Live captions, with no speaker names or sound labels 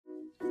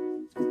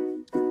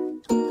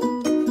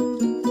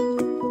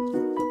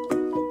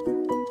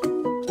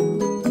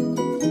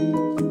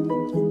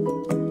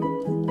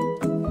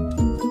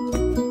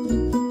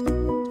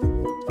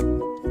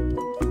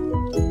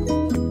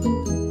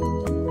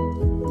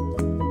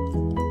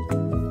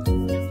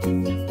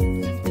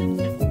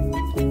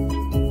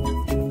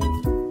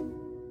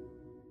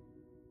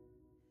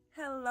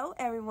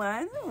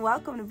everyone,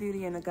 welcome to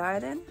Beauty in the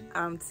Garden.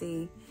 I'm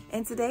T.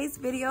 In today's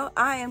video,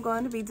 I am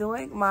going to be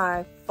doing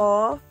my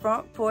fall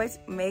front porch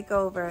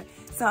makeover.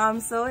 So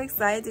I'm so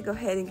excited to go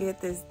ahead and get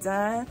this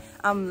done.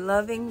 I'm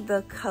loving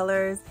the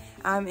colors.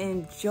 I'm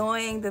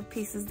enjoying the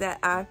pieces that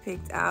I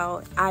picked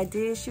out. I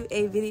did shoot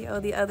a video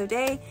the other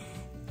day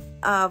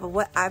of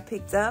what I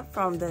picked up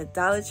from the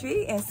Dollar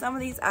Tree, and some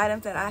of these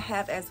items that I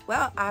have as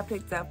well, I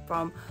picked up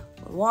from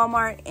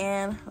Walmart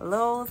and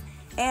Lowe's.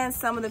 And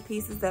some of the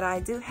pieces that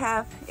I do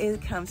have,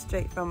 it comes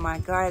straight from my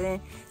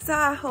garden. So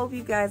I hope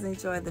you guys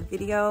enjoy the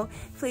video.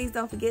 Please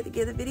don't forget to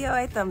give the video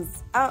a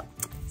thumbs up,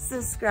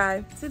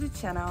 subscribe to the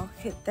channel,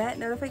 hit that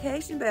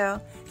notification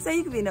bell so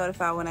you can be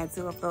notified when I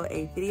do upload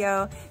a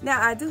video. Now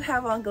I do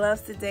have on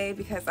gloves today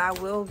because I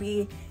will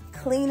be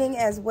cleaning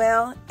as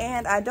well,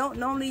 and I don't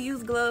normally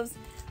use gloves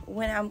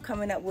when I'm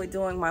coming up with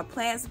doing my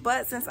plants,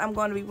 but since I'm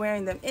going to be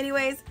wearing them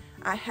anyways,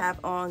 I have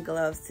on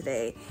gloves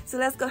today. So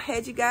let's go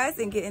ahead, you guys,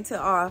 and get into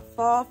our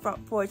fall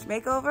front porch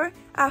makeover.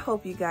 I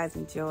hope you guys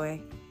enjoy.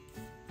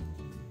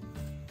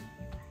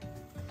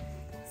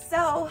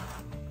 So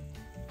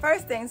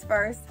first things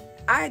first,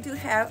 I do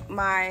have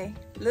my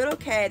little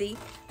caddy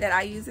that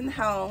I use in the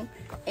home,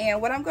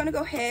 and what I'm going to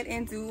go ahead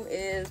and do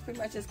is pretty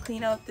much just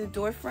clean up the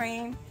door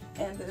frame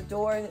and the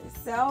door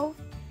itself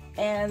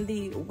and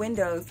the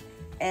windows,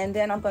 and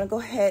then I'm going to go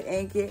ahead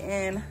and get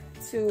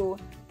into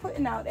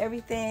putting out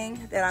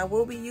everything that I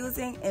will be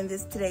using in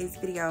today's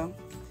video.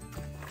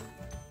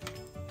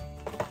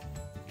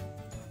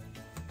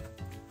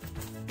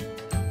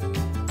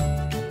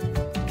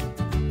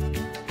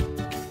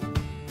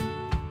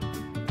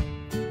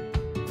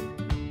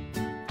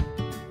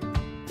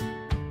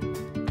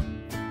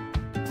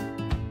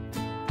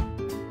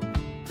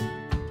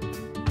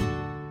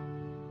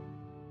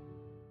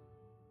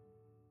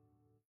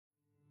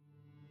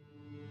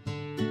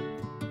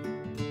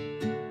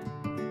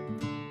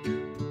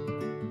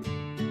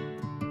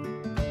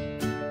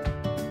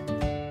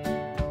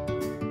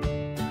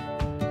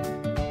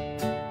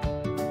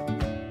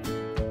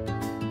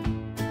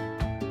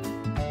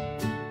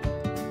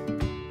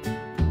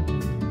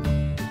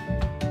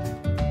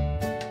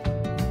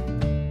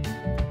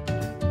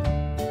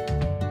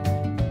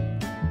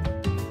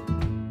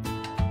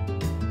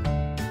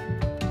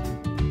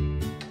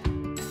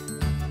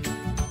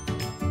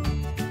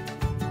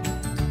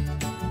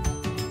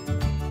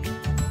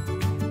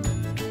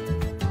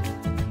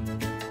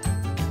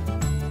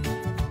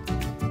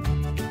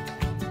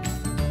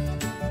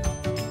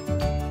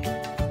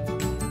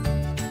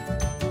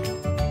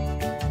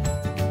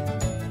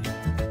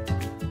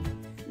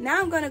 Now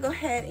I'm going to go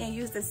ahead and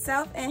use the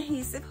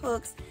self-adhesive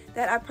hooks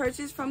that I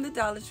purchased from the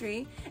Dollar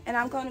Tree, and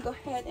I'm going to go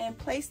ahead and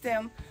place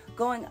them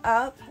going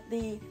up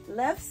the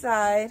left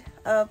side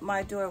of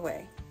my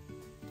doorway.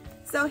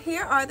 So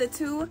here are the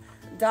two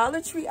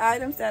Dollar Tree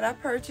items that I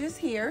purchased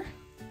here,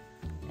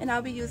 and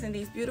I'll be using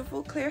these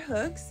beautiful clear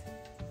hooks,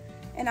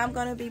 and I'm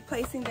going to be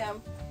placing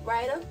them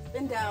right up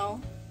and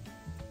down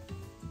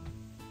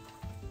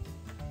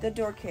the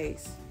door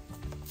case.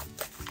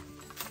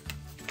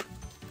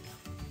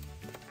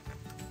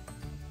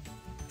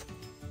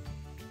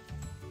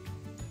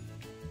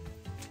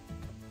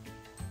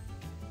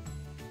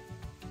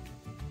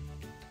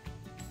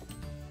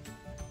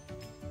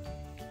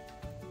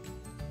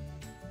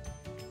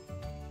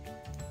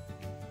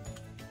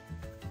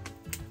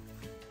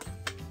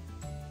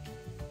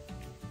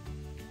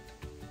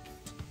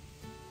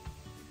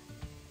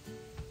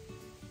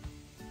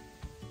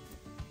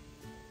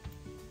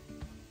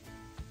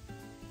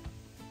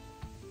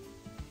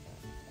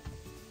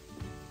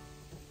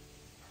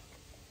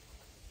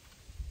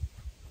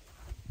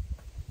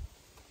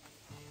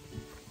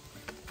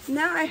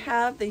 Now I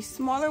have the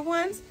smaller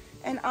ones,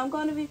 and I'm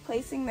going to be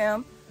placing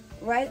them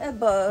right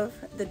above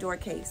the door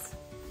case.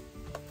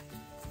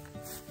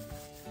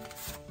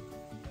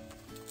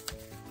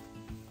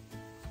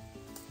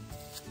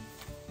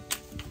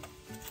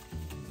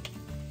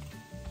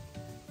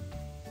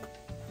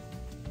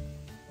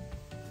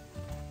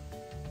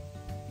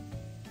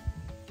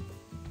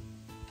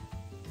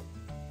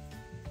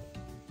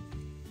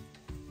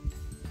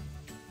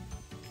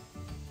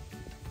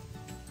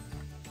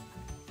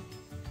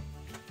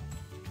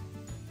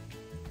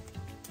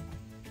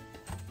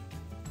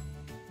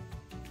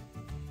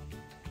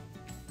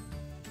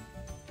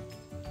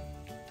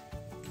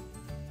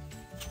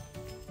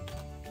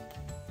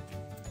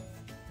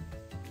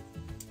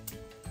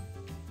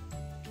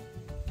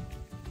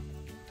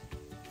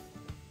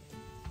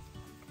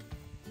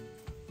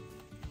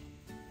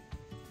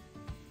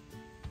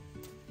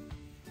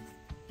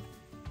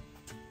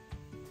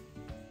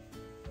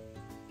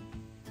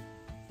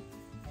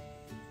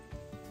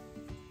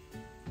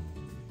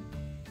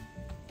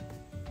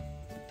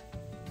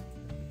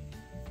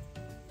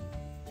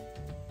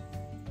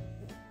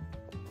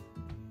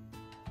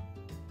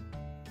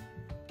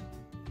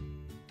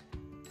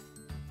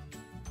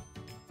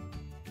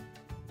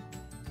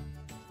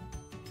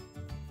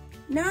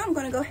 Now I'm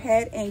going to go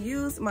ahead and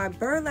use my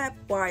burlap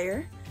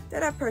wire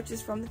that I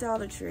purchased from the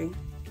Dollar Tree.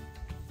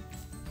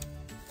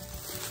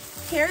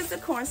 Here's the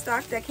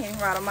cornstalk that came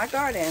out of my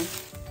garden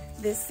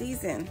this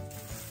season.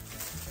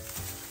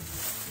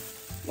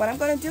 What I'm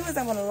going to do is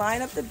I'm going to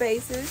line up the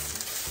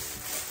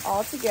bases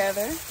all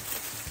together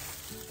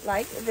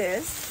like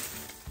this.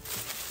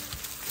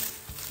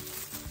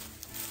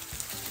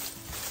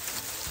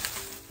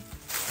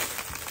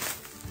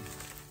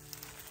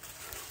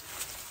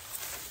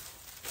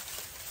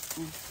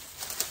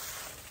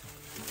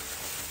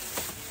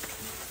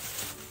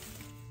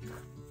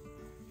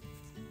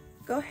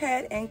 Go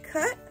ahead and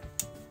cut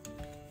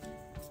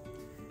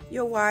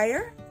your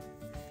wire.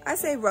 I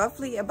say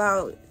roughly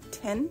about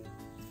 10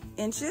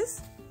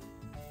 inches.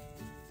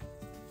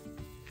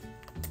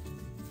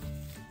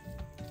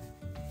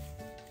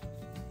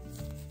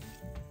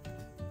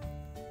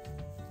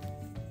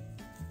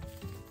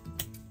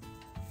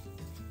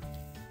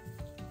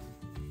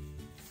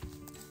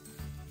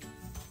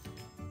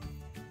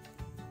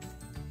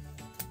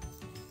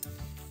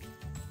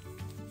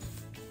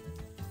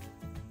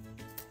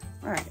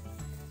 All right,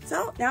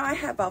 so now I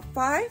have about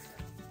 5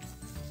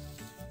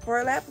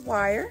 burlap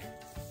wire.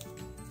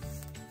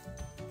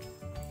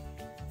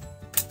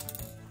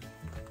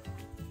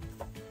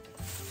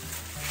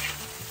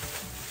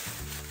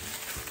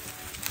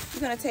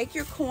 You're gonna take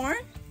your corn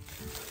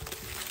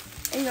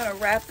and you're gonna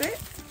wrap it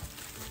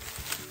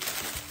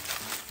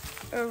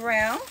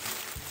around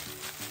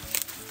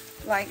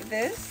like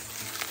this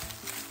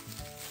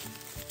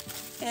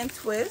and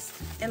twist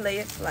and lay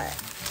it flat.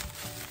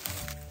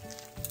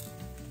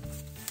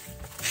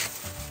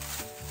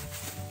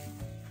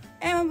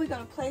 And we're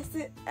gonna place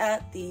it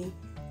at the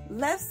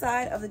left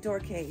side of the door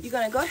cage. You're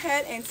gonna go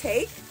ahead and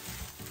take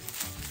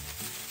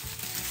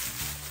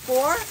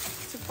 4 to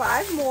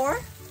 5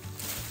 more.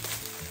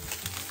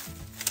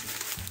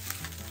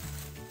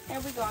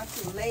 And we're going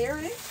to layer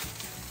it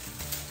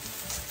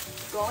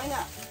going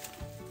up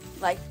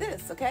like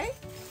this, okay?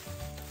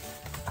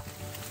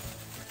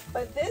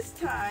 But this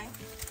time,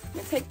 I'm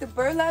gonna take the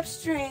burlap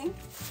string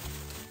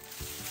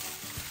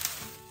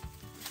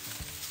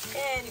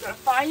and you're gonna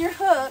find your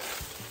hook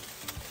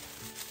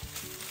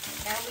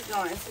and we're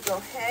going to go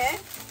ahead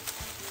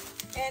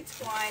and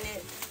twine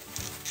it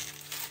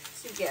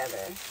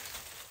together.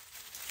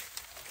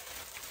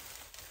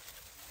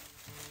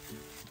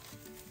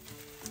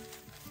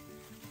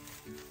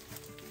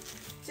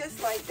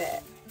 Just like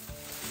that,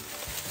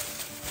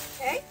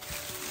 okay?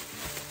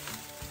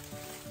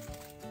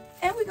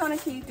 And we're gonna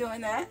keep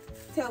doing that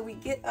till we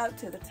get up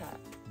to the top.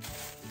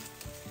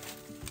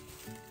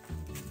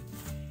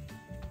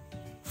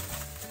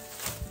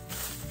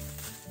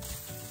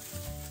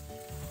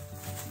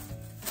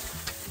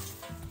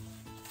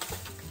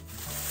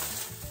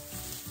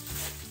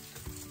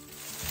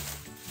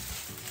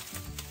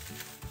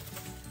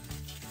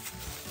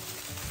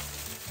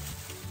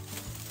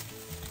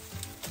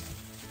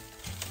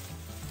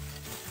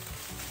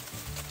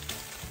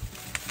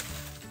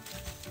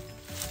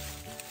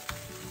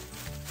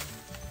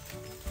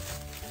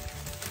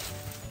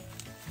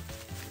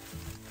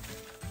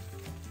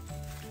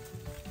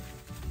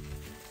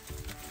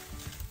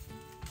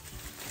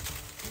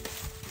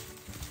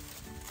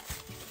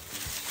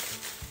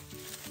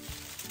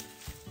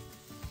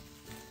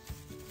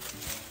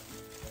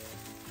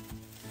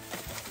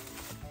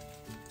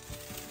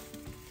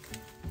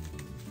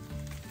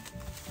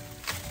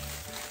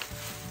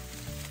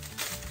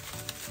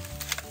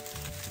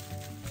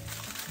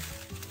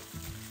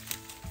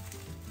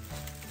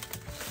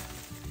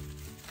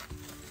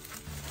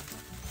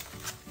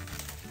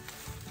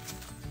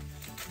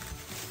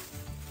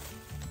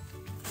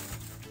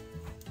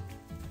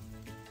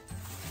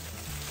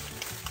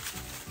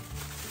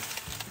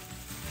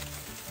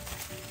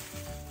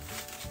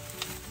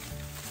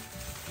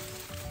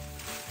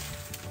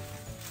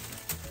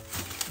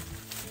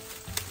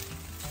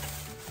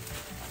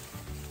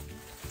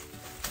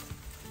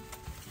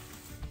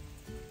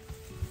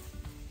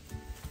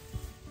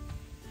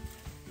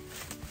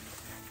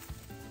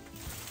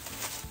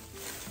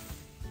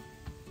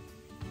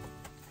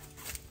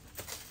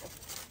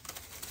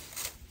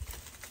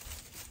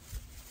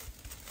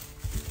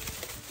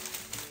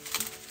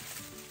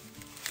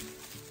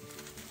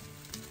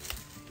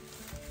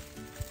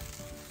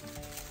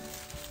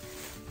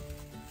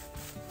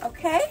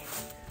 Okay,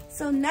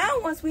 so now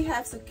once we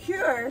have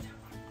secured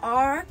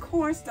our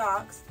corn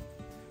stalks,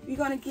 we're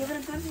going to give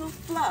it a good little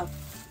fluff,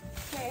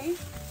 okay?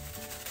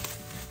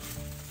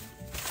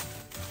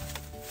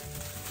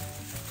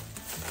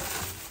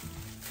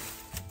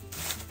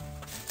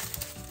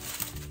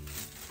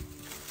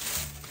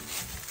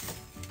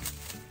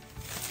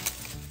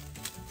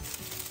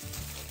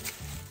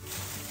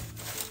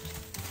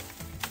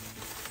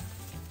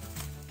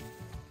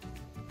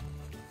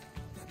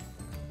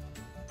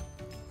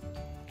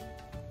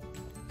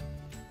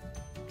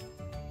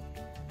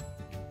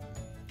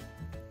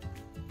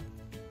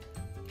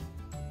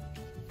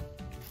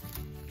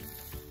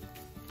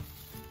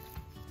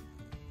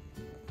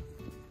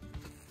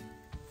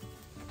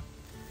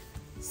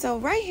 So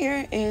right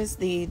here is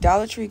the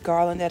Dollar Tree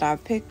garland that I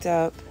picked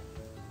up.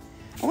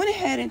 I went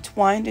ahead and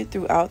twined it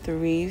throughout the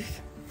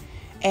wreath.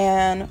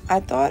 and I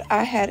thought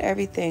I had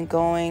everything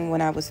going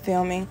when I was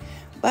filming,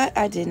 but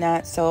I did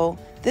not. So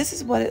this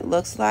is what it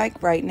looks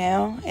like right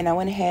now, and I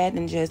went ahead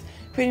and just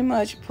pretty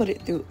much put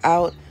it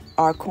throughout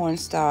our corn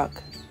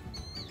stalk.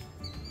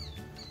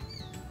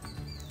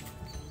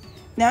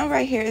 Now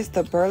right here is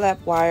the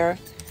burlap wire.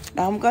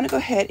 Now I'm going to go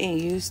ahead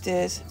and use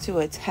this to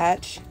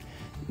attach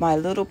my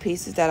little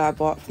pieces that I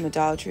bought from the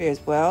Dollar Tree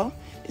as well.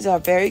 These are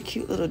very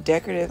cute little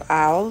decorative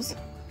owls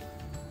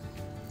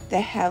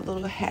that have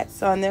little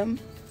hats on them.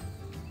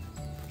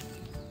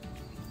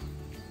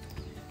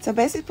 So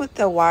basically put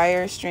the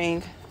wire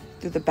string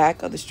through the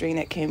back of the string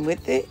that came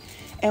with it.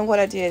 And what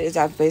I did is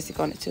I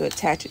basically wanted to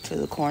attach it to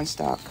the corn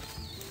stalk.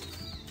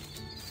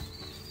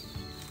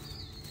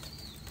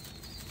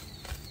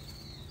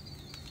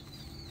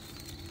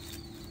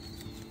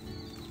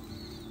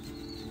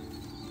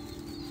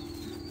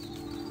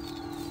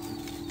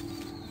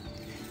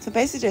 So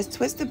basically just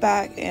twist it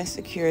back and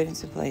secure it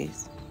into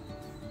place.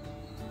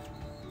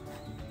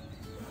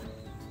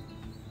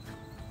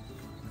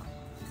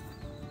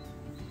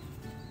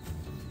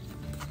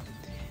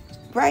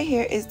 Right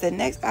here is the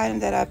next item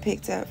that I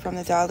picked up from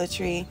the Dollar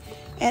Tree,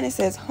 and it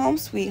says Home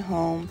Sweet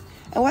Home.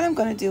 And what I'm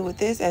going to do with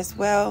this as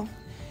well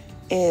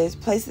is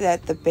place it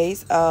at the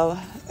base of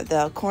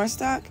the corn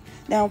stalk.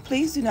 Now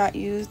please do not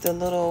use the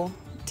little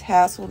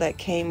tassel that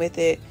came with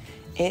it.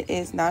 It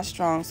is not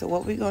strong. So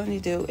what we're going to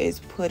do is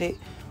put it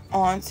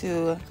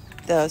onto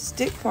the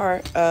stick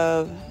part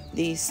of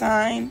the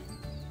sign,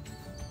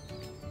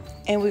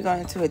 and we're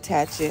going to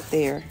attach it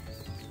there.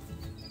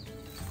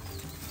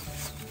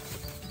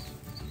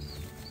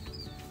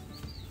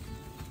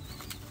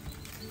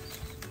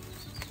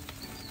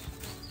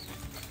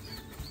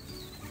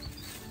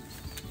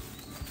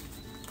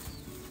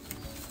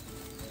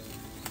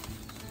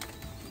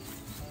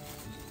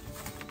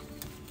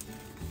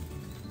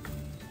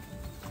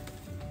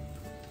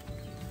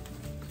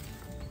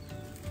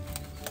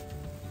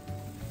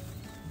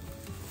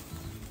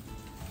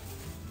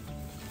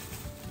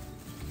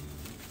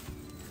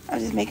 I'm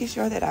just making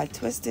sure that I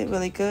twist it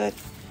really good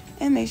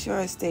and make sure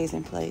it stays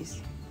in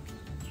place.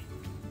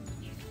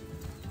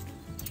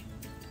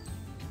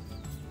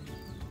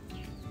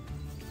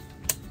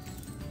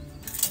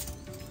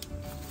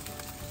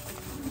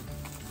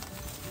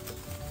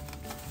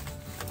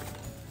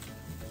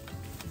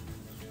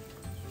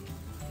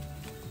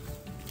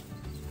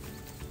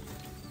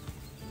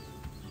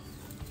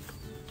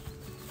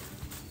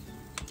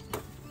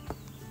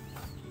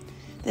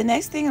 The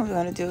next thing I'm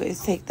going to do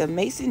is take the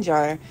mason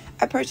jar.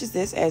 I purchased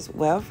this as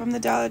well from the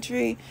Dollar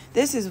Tree.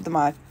 This is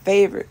my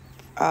favorite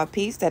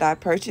piece that I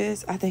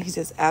purchased. I think it's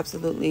just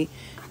absolutely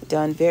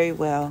done very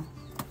well.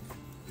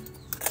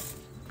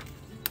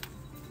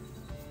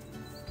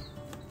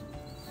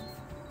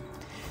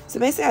 So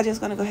basically I'm just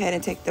going to go ahead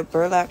and take the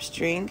burlap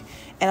string,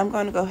 and I'm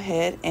going to go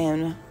ahead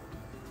and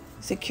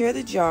secure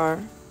the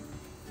jar.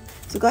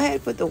 So go ahead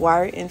and put the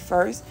wire in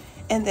first,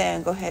 and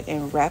then go ahead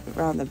and wrap it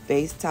around the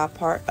base top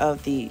part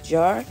of the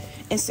jar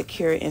and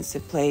secure it into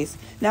place.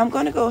 Now I'm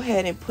going to go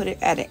ahead and put it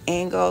at an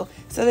angle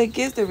so that it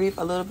gives the wreath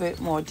a little bit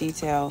more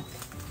detail.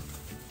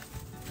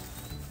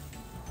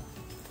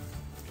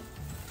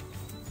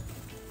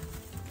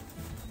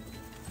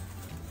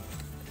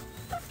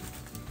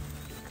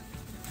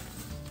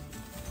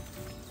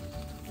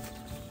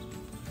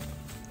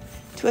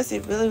 Twist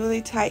it really,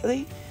 really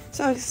tightly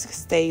so it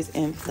stays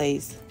in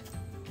place.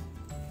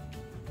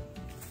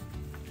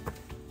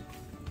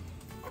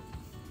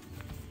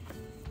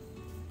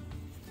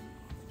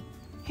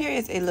 Here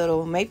is a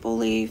little maple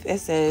leaf. It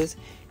says,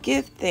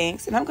 "Give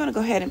thanks." And I'm going to go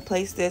ahead and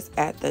place this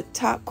at the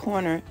top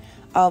corner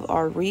of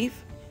our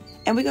wreath.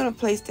 And we're going to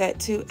place that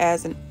too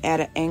at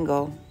an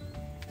angle.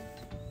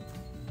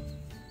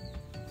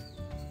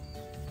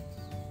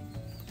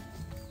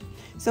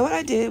 So what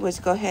I did was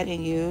go ahead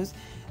and use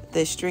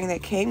the string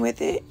that came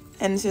with it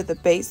into the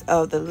base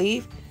of the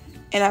leaf.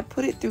 And I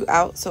put it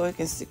throughout so it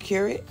can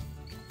secure it,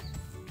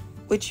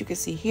 which you can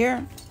see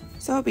here.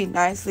 So it'll be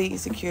nicely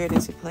secured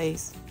into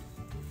place.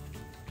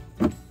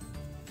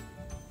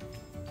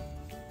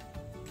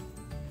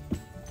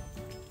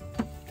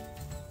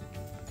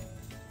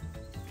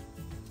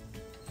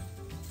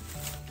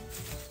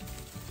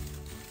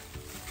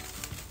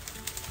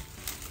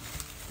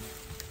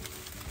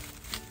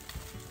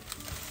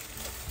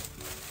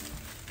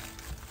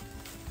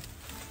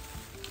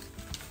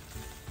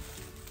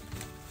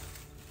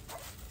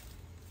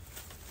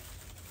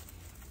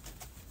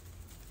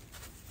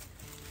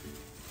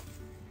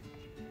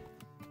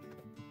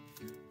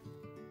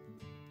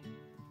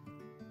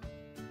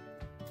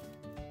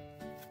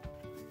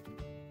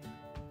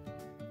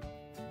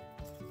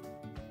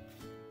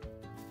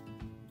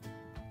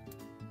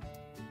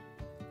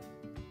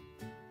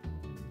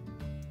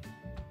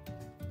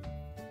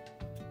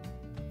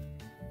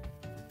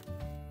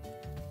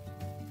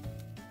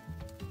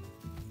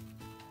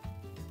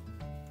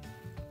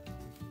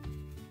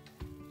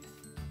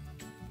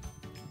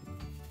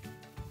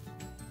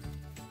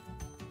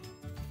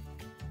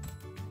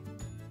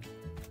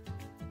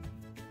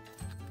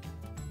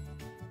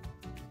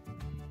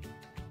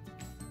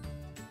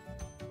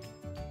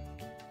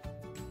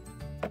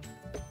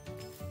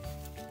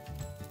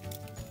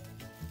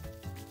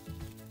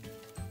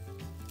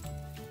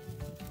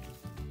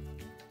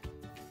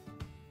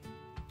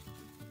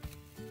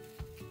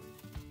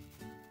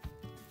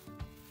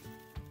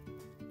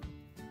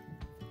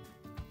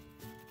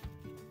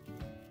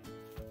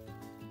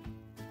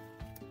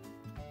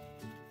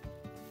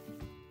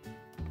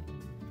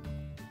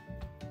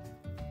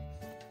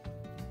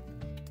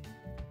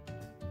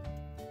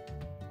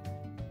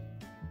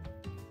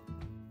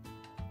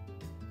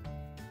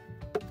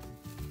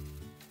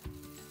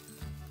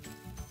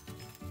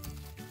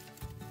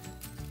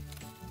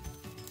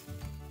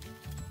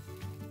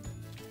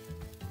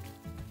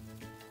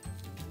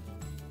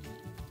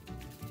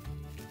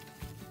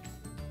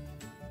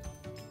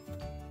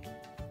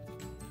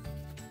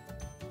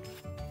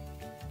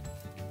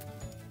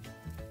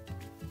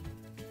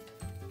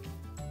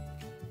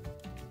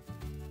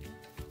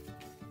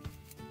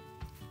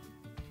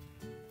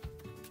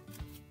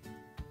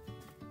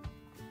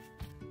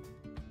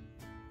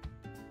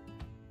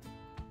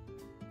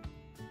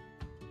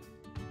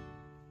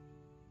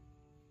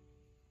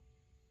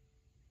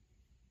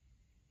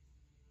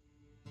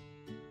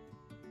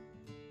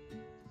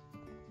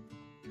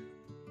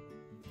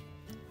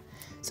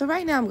 So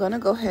right now I'm going to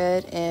go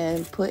ahead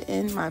and put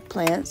in my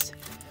plants.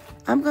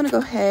 I'm going to go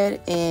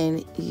ahead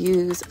and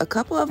use a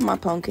couple of my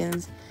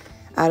pumpkins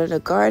out of the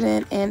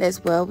garden, and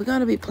as well we're going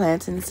to be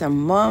planting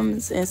some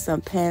mums and some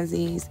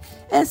pansies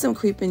and some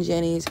creeping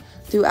jennies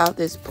throughout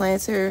this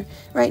planter.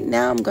 Right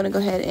now I'm going to go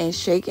ahead and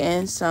shake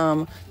in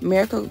some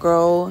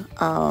Miracle-Gro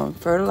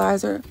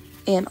fertilizer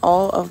in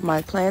all of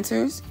my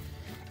planters,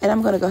 and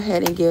I'm going to go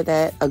ahead and give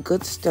that a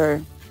good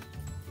stir.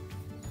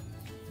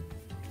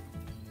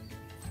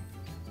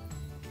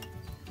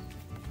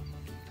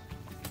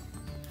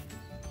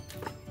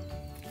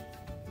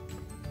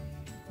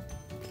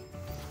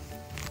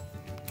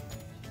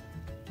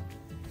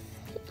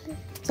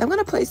 So I'm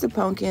going to place the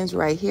pumpkins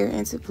right here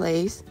into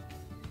place,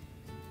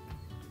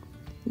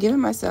 giving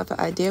myself an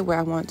idea where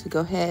I want to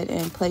go ahead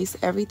and place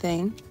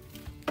everything.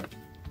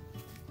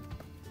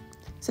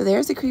 So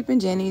there's the creeping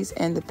jennies,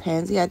 and the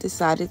pansy I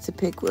decided to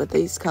pick with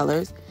these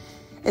colors.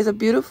 It's a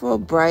beautiful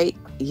bright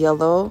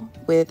yellow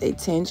with a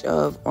tinge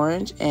of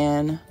orange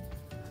and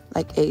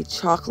like a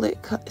chocolate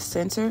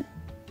center.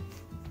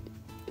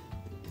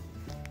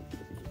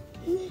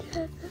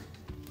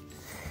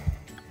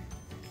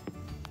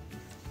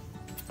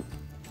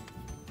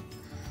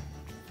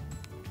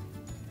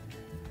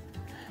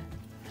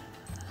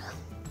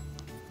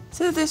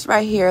 So this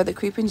right here, the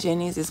creeping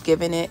jennies, is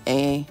giving it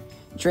a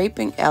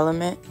draping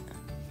element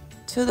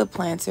to the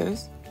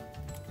planters.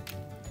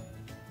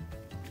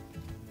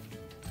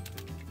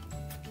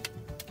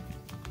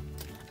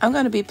 I'm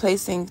going to be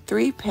placing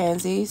 3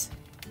 pansies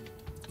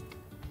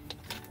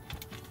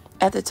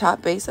at the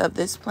top base of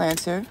this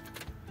planter.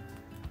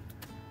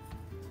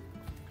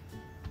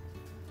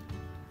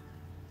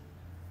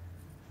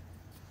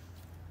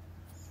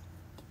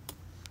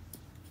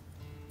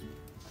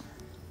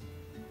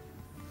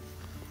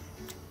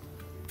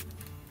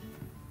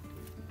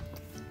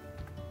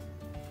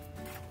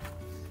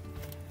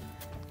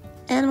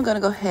 And I'm going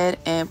to go ahead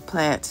and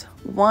plant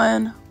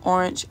 1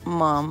 orange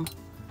mum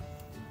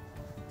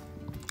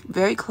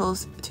very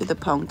close to the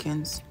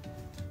pumpkins.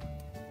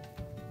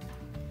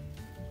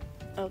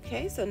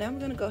 Okay, so now I'm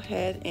going to go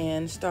ahead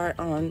and start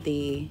on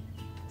the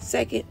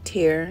second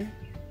tier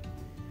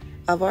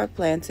of our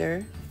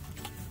planter.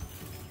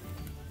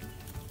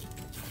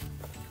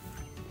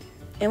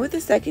 And with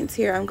the second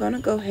tier, I'm going to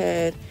go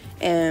ahead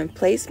and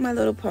place my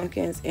little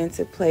pumpkins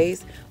into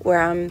place where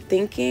I'm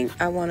thinking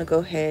I want to go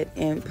ahead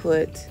and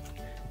put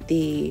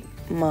the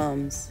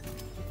mums.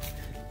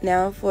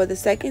 Now for the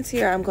second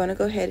tier, I'm going to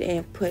go ahead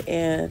and put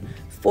in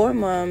 4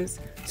 mums,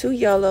 2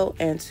 yellow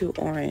and 2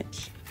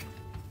 orange.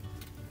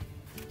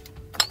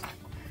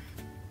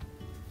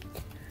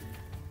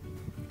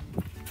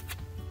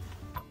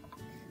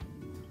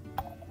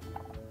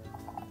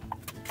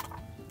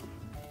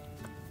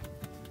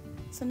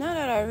 So now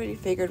that I already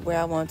figured where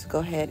I want to go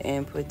ahead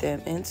and put them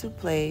into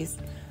place,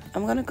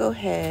 I'm going to go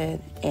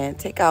ahead and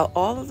take out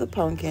all of the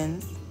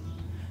pumpkins,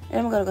 and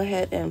I'm going to go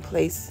ahead and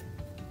place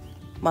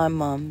my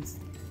mums.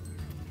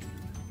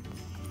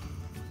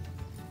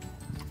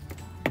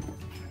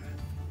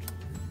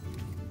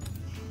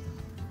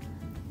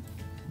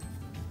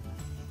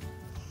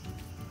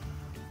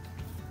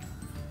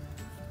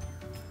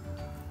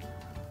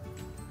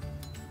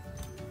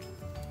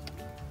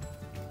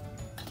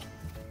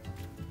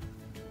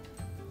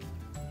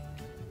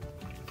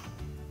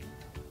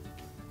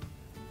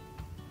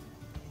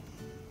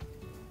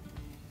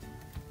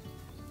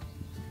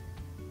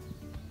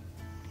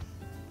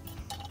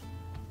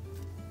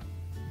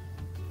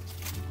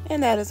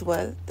 And that is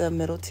what the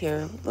middle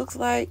tier looks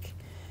like.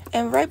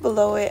 And right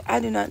below it, I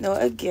do not know,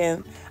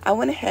 again, I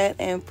went ahead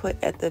and put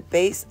at the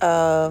base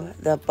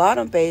of the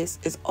bottom base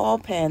is all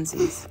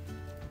pansies.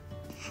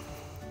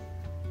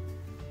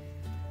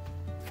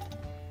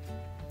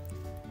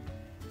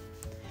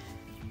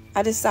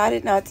 I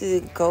decided not to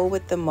go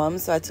with the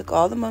mums, so I took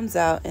all the mums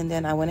out, and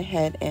then I went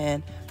ahead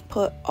and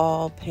put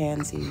all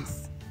pansies.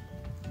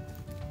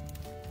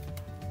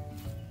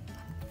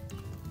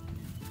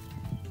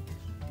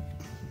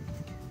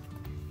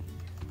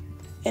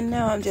 And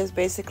now I'm just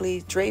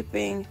basically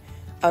draping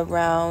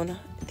around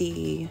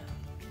the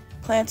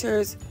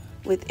planters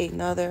with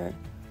another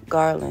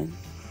garland.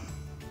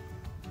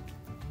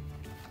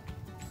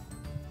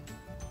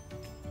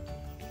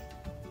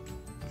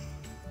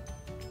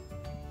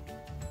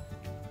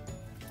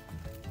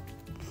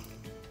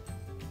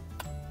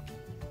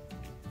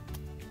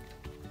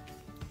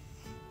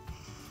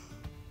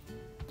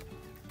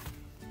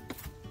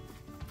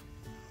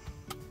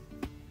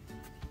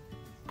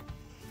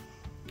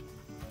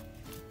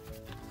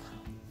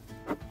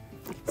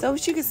 So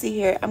as you can see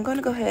here, I'm going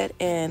to go ahead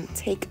and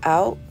take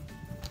out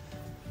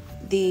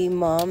the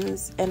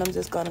mums, and I'm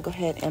just going to go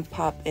ahead and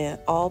pop in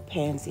all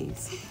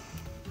pansies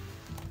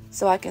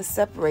so I can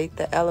separate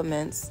the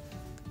elements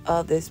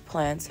of this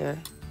planter.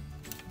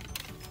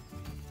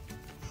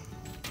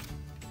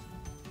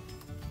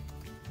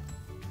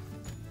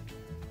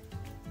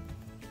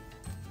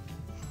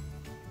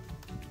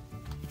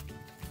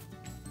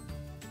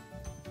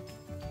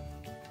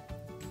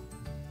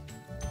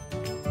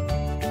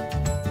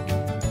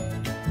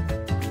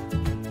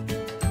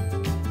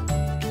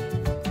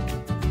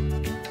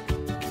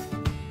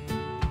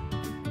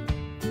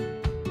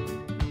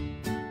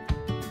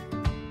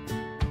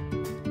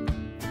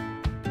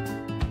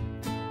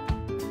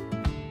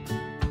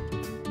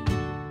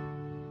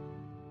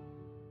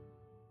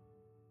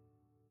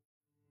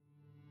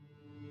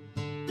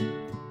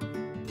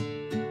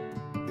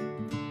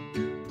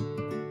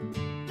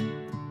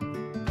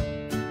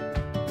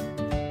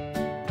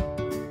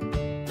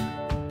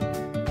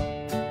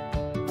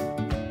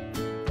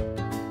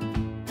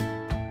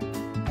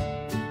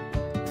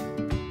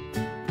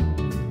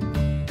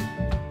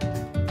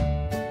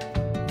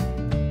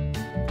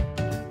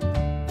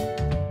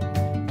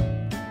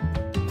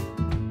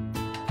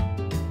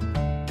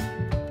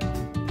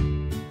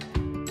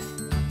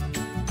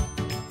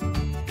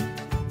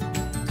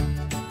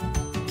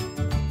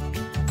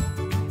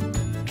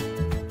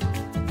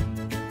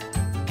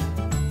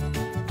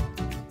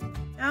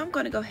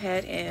 going to go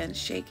ahead and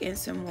shake in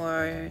some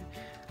more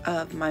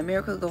of my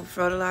Miracle-Gro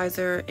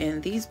fertilizer in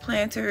these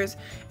planters,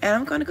 and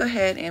I'm going to go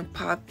ahead and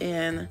pop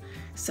in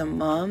some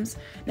mums.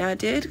 Now I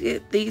did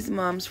get these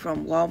mums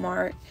from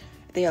Walmart.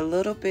 They're a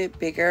little bit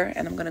bigger,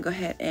 and I'm going to go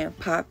ahead and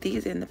pop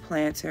these in the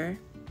planter.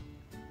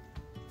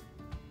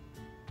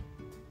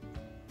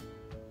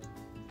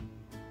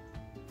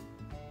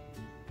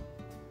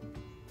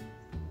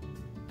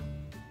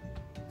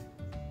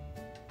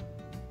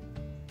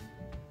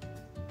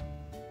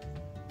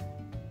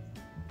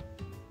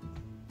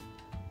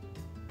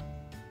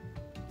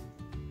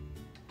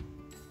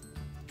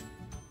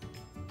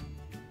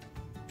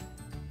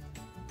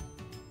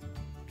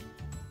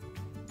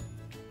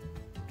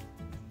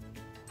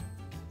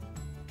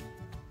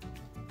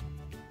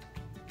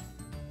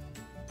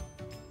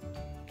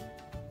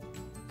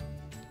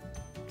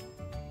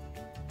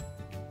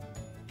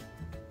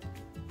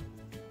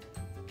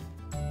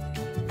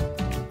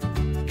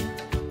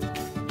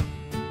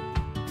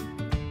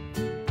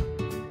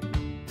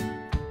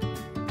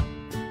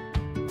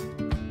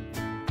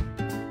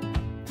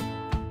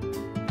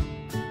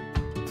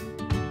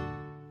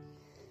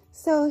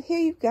 So here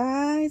you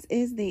guys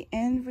is the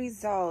end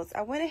results.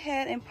 I went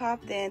ahead and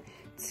popped in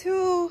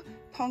 2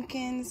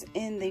 pumpkins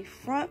in the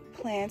front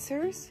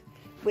planters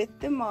with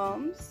the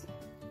mums.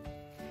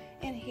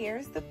 And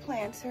here's the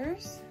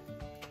planters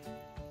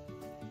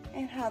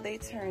and how they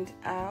turned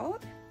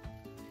out.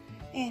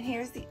 And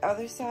here's the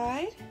other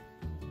side.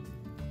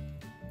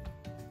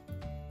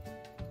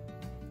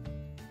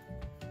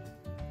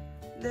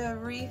 The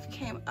wreath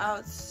came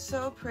out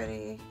so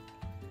pretty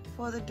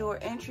for the door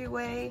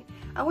entryway.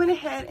 I went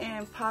ahead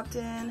and popped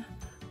in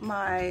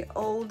my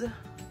old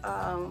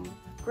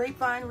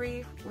grapevine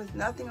wreath with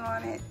nothing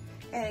on it,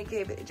 and it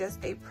gave it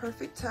just a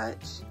perfect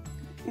touch.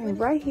 And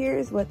right here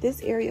is what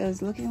this area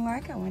is looking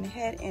like. I went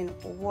ahead and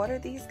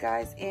watered these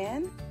guys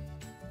in.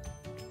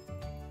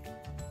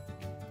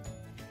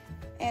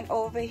 And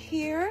over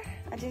here,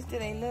 I just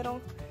did a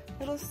little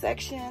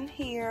section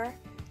here,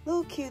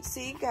 little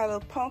cutesy. Got a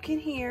little pumpkin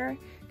here,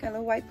 got a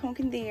little white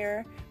pumpkin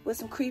there with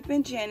some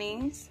creeping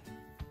jennies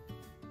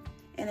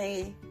and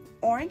a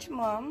orange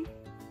mum.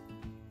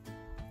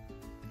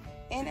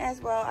 And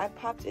as well, I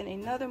popped in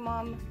another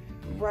mum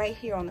right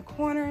here on the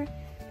corner.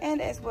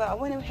 And as well, I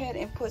went ahead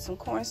and put some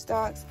corn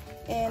stalks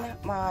in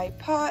my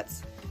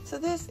pots. So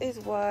this is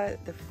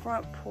what the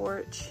front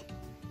porch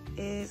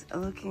is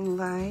looking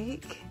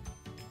like.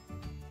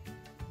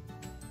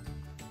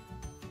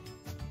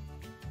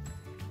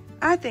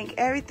 I think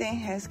everything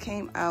has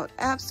came out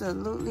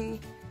absolutely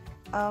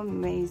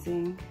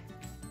amazing.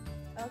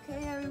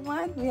 Okay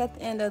everyone, we're at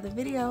the end of the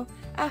video.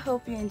 I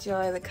hope you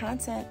enjoy the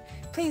content.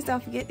 Please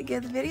don't forget to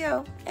give the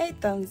video a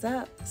thumbs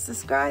up,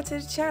 subscribe to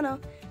the channel,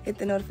 hit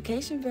the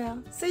notification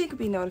bell so you can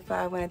be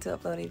notified when I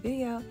upload a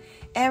video.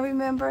 And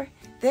remember,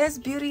 there's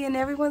beauty in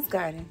everyone's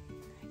garden.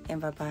 And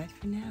bye-bye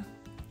for now.